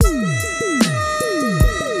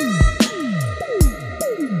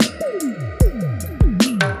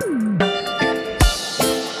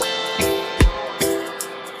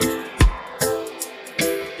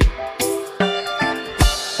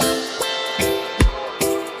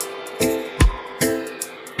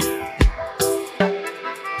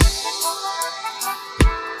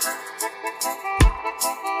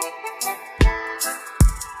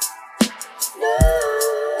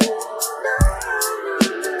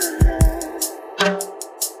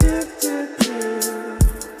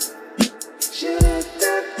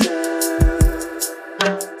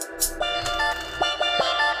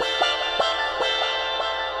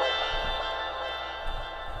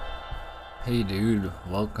Hey dude,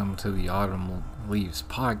 welcome to the Autumn Leaves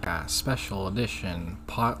Podcast, special edition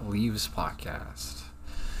Pot Leaves Podcast.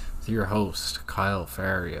 With your host, Kyle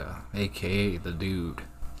Faria, aka The Dude.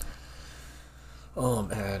 Oh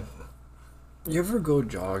man, you ever go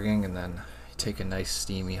jogging and then you take a nice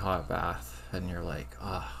steamy hot bath and you're like,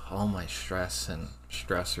 all my stress and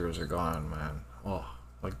stressors are gone, man. Oh,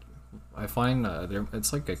 like, I find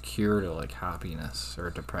it's like a cure to like happiness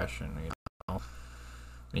or depression, you know?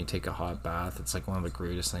 When you take a hot bath, it's like one of the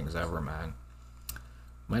greatest things ever, man.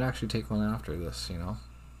 Might actually take one after this, you know.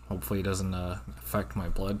 Hopefully it doesn't affect my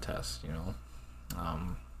blood test, you know.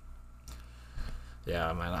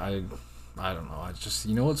 Yeah, man, I don't know. I just,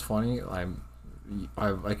 you know what's funny?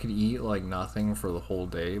 I could eat like nothing for the whole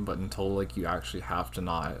day, but until like you actually have to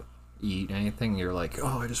not eat anything, you're like,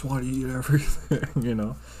 oh, I just want to eat everything, you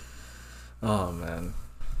know. Oh man,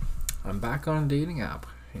 I'm back on a dating app.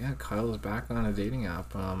 Yeah, Kyle's back on a dating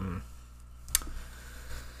app.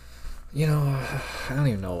 You know, I don't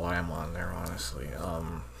even know why I'm on there, honestly.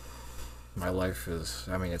 My life is,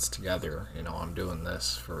 I mean, it's together. You know, I'm doing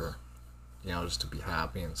this for, you know, just to be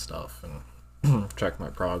happy and stuff and check my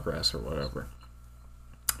progress or whatever.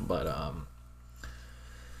 But,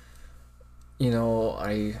 you know,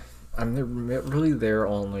 I'm really there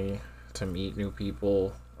only to meet new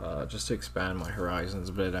people. Just to expand my horizons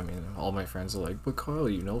a bit. I mean, all my friends are like, but Kyle,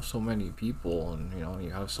 you know so many people and, you know, you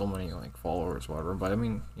have so many, like, followers, whatever. But, I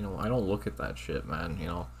mean, you know, I don't look at that shit, man, you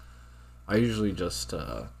know. I usually just,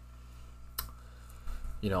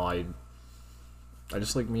 you know, I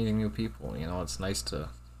just like meeting new people, you know. It's nice to,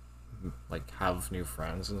 like, have new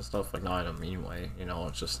friends and stuff, like, not in a mean way, you know.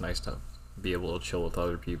 It's just nice to be able to chill with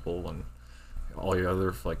other people when all your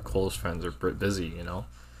other, like, close friends are busy, you know.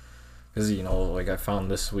 Because, you know, like, I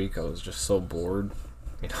found this week I was just so bored,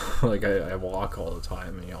 you know, like, I walk all the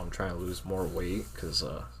time, and, you know, I'm trying to lose more weight, because,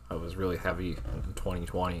 I was really heavy in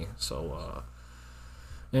 2020, so,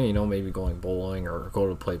 yeah, you know, maybe going bowling, or go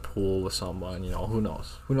to play pool with someone, you know, who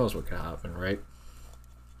knows what could happen, right?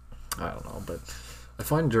 I don't know, but I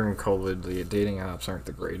find during COVID, the dating apps aren't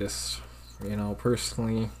the greatest, you know,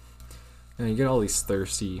 personally, and you get all these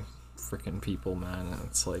thirsty freaking people, man, and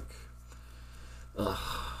it's like, ugh.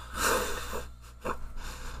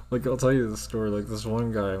 Like, I'll tell you the story. Like, this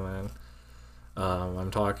one guy, man,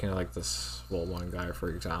 I'm talking to, like, one guy, for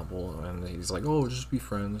example, and he's like, oh, just be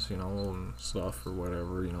friends, you know, and stuff, or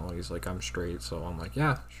whatever, you know. He's like, I'm straight, so I'm like,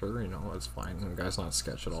 yeah, sure, you know, it's fine. And the guy's not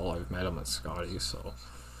sketch at all. I've met him at Scotty, so,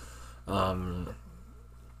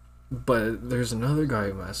 but there's another guy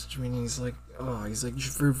who messaged me, and he's like, je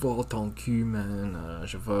veux voir ton cul, man,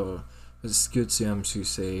 je veux, est-ce que tu aimes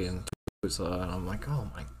sucer, and and I'm like,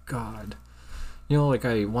 oh my god. You know, like,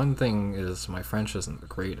 one thing is my French isn't the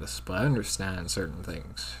greatest, but I understand certain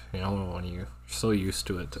things, you know, when you're so used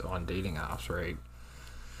to it on dating apps, right?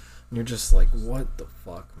 And you're just like, what the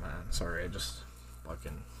fuck, man? Sorry, I just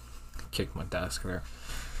fucking kicked my desk there.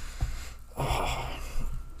 Oh.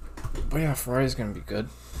 But yeah, Friday's gonna be good.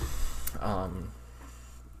 Got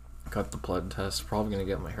the blood test, probably gonna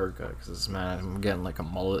get my haircut, because, man, I'm getting like a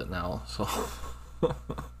mullet now, so...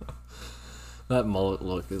 That mullet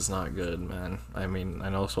look is not good, man. I mean, I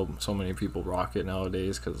know so many people rock it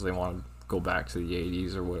nowadays because they want to go back to the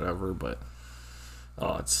 80s or whatever, but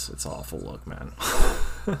oh, it's awful look, man.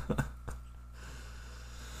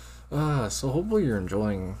 So hopefully you're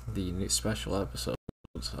enjoying the new special episodes.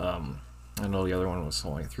 I know the other one was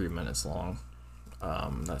only 3 minutes long.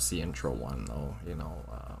 That's the intro one, though, you know.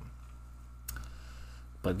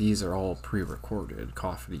 But these are all pre-recorded.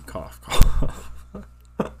 Cough, cough.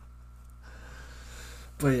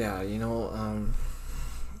 But yeah, you know,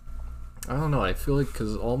 I don't know, I feel like,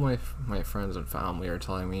 because all my friends and family are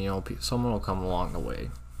telling me, you know, someone will come along the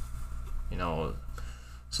way, you know,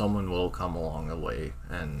 someone will come along the way,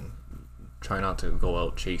 and try not to go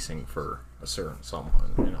out chasing for a certain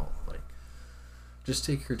someone, you know, like, just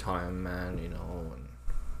take your time, man, you know, and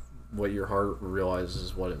what your heart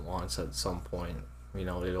realizes what it wants at some point, you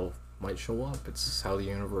know, might show up. It's how the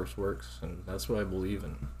universe works, and that's what I believe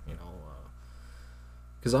in, you know.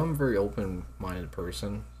 Because I'm a very open-minded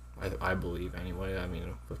person, I believe anyway. I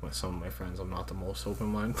mean, with some of my friends, I'm not the most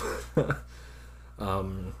open-minded.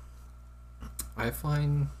 I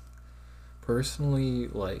find, personally,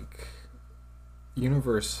 like,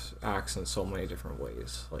 universe acts in so many different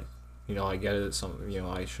ways. Like, you know, I get it, you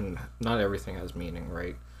know, not everything has meaning,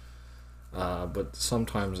 right? But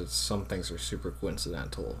sometimes some things are super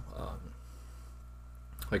coincidental.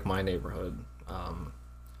 Like my neighborhood,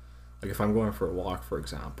 like, if I'm going for a walk, for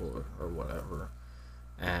example, or whatever,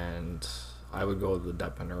 and I would go to the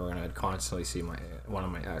depanneur, and I'd constantly see one of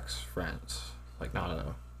my ex-friends, like, not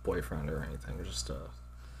boyfriend or anything. Just a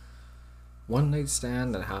one night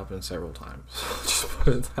stand that happened several times. Just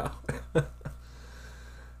put it that way.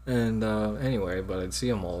 And anyway, but I'd see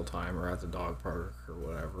him all the time, or at the dog park or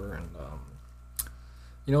whatever, and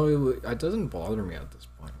you know, it doesn't bother me at this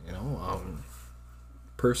point. You know,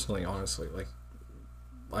 personally, honestly, like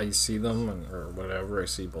I see them or whatever. I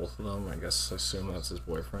see both of them. I guess I assume that's his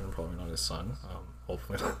boyfriend, probably not his son.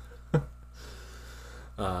 Hopefully not.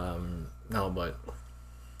 No, but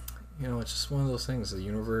you know, it's just one of those things. The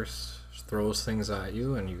universe throws things at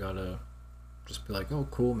you, and you gotta just be like, "Oh,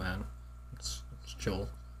 cool, man. It's chill."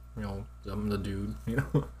 You know, I'm the dude. You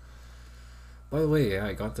know. By the way, yeah,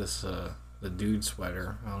 I got this the dude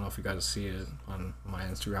sweater. I don't know if you got to see it on my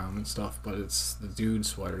Instagram and stuff, but it's the dude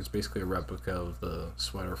sweater. It's basically a replica of the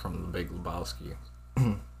sweater from The Big Lebowski.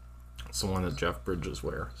 It's the one that Jeff Bridges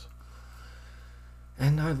wears.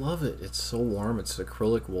 And I love it. It's so warm. It's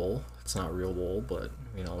acrylic wool. It's not real wool, but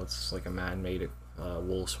you know, it's like a man-made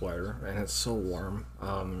wool sweater, and it's so warm.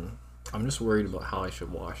 I'm just worried about how I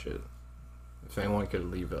should wash it. If anyone could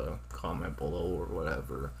leave a comment below or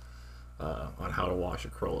whatever on how to wash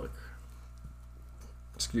acrylic.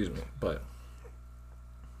 Excuse me, but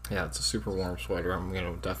yeah, it's a super warm sweater. I'm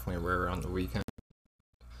gonna definitely wear it on the weekend.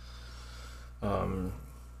 You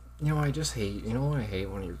know, I just hate. You know what I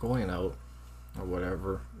hate when you're going out or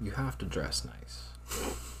whatever. You have to dress nice.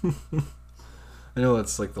 I know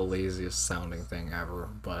it's like the laziest sounding thing ever,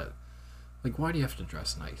 but like, why do you have to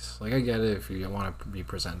dress nice? Like, I get it if you want to be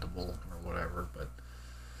presentable or whatever, but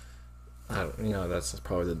you know, that's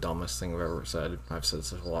probably the dumbest thing I've ever said. I've said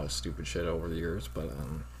such a lot of stupid shit over the years, but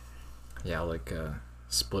yeah, like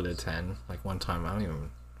split a 10. Like one time,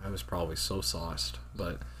 I was probably so sauced,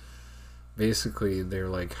 but basically they're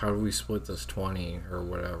like, how do we split this 20 or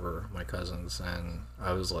whatever, my cousins, and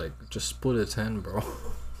I was like, just split a 10, bro.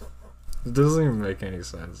 It doesn't even make any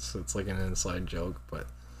sense. It's like an inside joke, but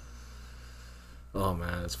oh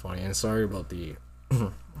man, it's funny. And sorry about the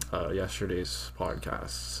yesterday's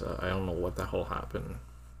podcast. I don't know what the hell happened.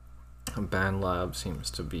 Band Lab seems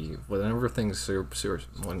to be, whenever things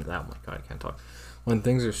when that, my God, I can't talk. When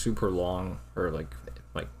things are super long, or like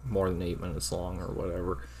more than 8 minutes long or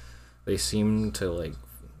whatever, they seem to like,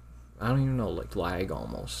 I don't even know, like lag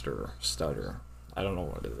almost or stutter. I don't know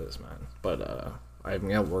what it is, man. But I'm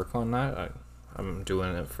gonna work on that. I'm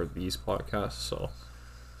doing it for these podcasts, so.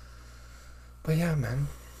 But yeah, man.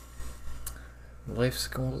 Life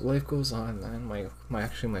goes on, man.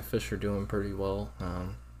 My fish are doing pretty well.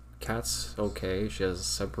 Cat's okay. She has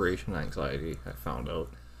separation anxiety, I found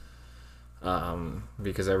out.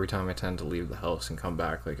 Because every time I tend to leave the house and come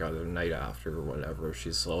back, like either the night after or whatever,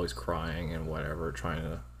 she's always crying and whatever, trying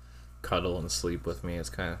to cuddle and sleep with me. It's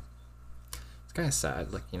kind of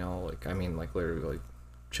sad. Like, you know, like, I mean, like literally like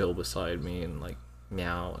chill beside me and like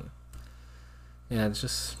meow, and yeah, it's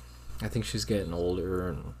just, I think she's getting older,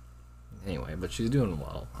 and anyway, but she's doing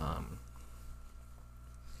well.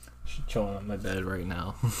 She's chilling on my bed right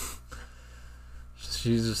now.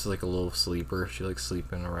 She's just like a little sleeper. She likes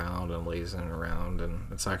sleeping around and lazing around, and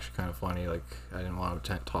it's actually kind of funny. Like, I didn't want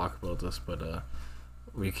to talk about this, but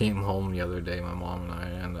we came home the other day, my mom and I,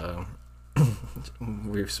 and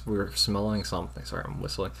we were smelling something. Sorry, I'm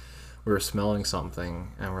whistling. We were smelling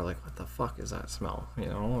something, and we're like, what the fuck is that smell? You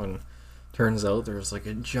know, and turns out there's like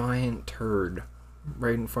a giant turd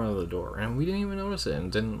right in front of the door, and we didn't even notice it,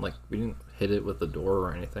 and we didn't hit it with the door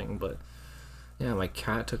or anything, but yeah, my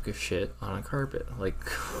cat took a shit on a carpet. Like,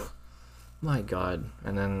 my God.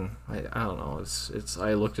 And then I don't know, it's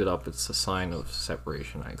I looked it up. It's a sign of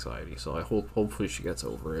separation anxiety, so I hopefully she gets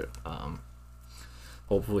over it.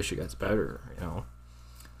 Hopefully she gets better, you know.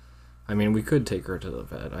 I mean, we could take her to the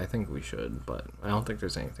vet. I think we should, but I don't think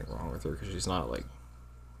there's anything wrong with her, because she's not like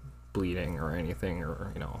bleeding or anything,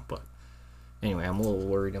 or, you know. But anyway, I'm a little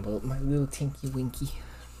worried about my little Tinky Winky.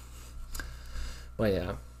 But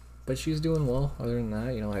yeah, but she's doing well. Other than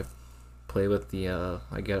that, you know, I play with the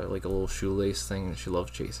I get like a little shoelace thing, and she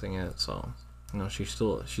loves chasing it. So, you know, she's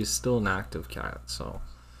still an active cat. So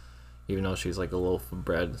even though she's like a loaf of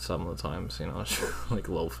bread some of the times, you know, she's like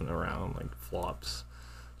loafing around, like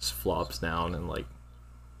just flops down, and like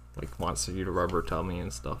wants you to rub her tummy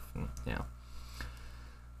and stuff. And yeah,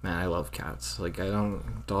 man, I love cats. Like,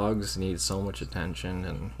 dogs need so much attention,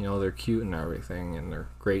 and, you know, they're cute and everything, and they're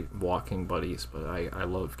great walking buddies, but I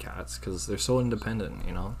love cats because they're so independent,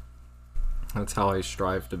 you know. That's how I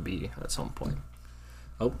strive to be at some point.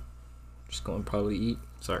 Oh, just going to probably eat.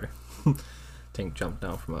 Sorry. Tank jumped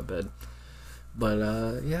down from my bed.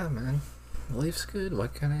 But, yeah, man, life's good.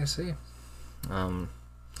 What can I say?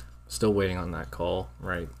 Still waiting on that call,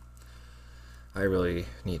 right? I really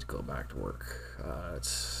need to go back to work.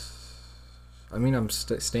 I mean, I'm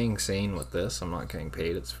staying sane with this. I'm not getting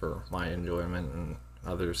paid. It's for my enjoyment and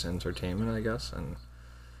others' entertainment, I guess. And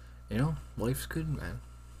life's good, man.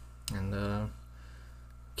 And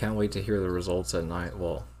can't wait to hear the results at night.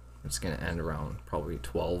 Well, it's gonna end around probably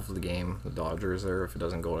 12 the game. The Dodgers there if it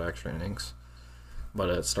doesn't go to extra innings. But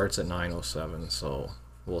it starts at 9:07, so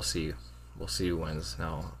we'll see. We'll see who wins.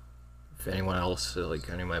 Now, if anyone else, like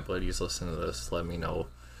any of my buddies, listen to this, let me know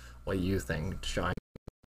what you think. Giants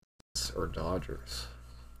or Dodgers?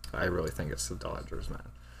 I really think it's the Dodgers, man.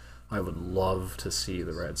 I would love to see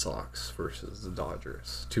the Red Sox versus the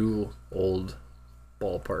Dodgers. Two old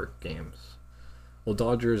ballpark games. Well,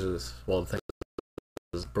 Dodgers is the thing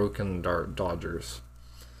is broken. Dodgers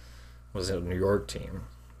was a New York team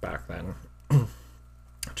back then.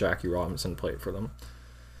 Jackie Robinson played for them,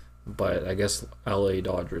 but I guess LA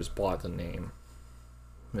Dodgers bought the name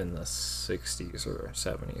in the 60s or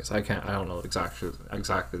 70s. I don't know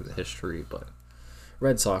exactly the history, but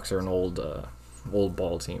Red Sox are an old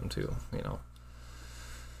ball team too,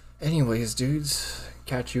 Anyways, dudes,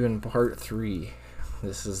 catch you in part 3.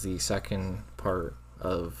 This is the second part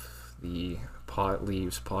of the Pot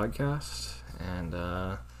Leaves podcast, and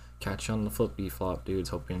catch you on the flippy flop, dudes.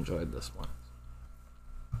 Hope you enjoyed this one.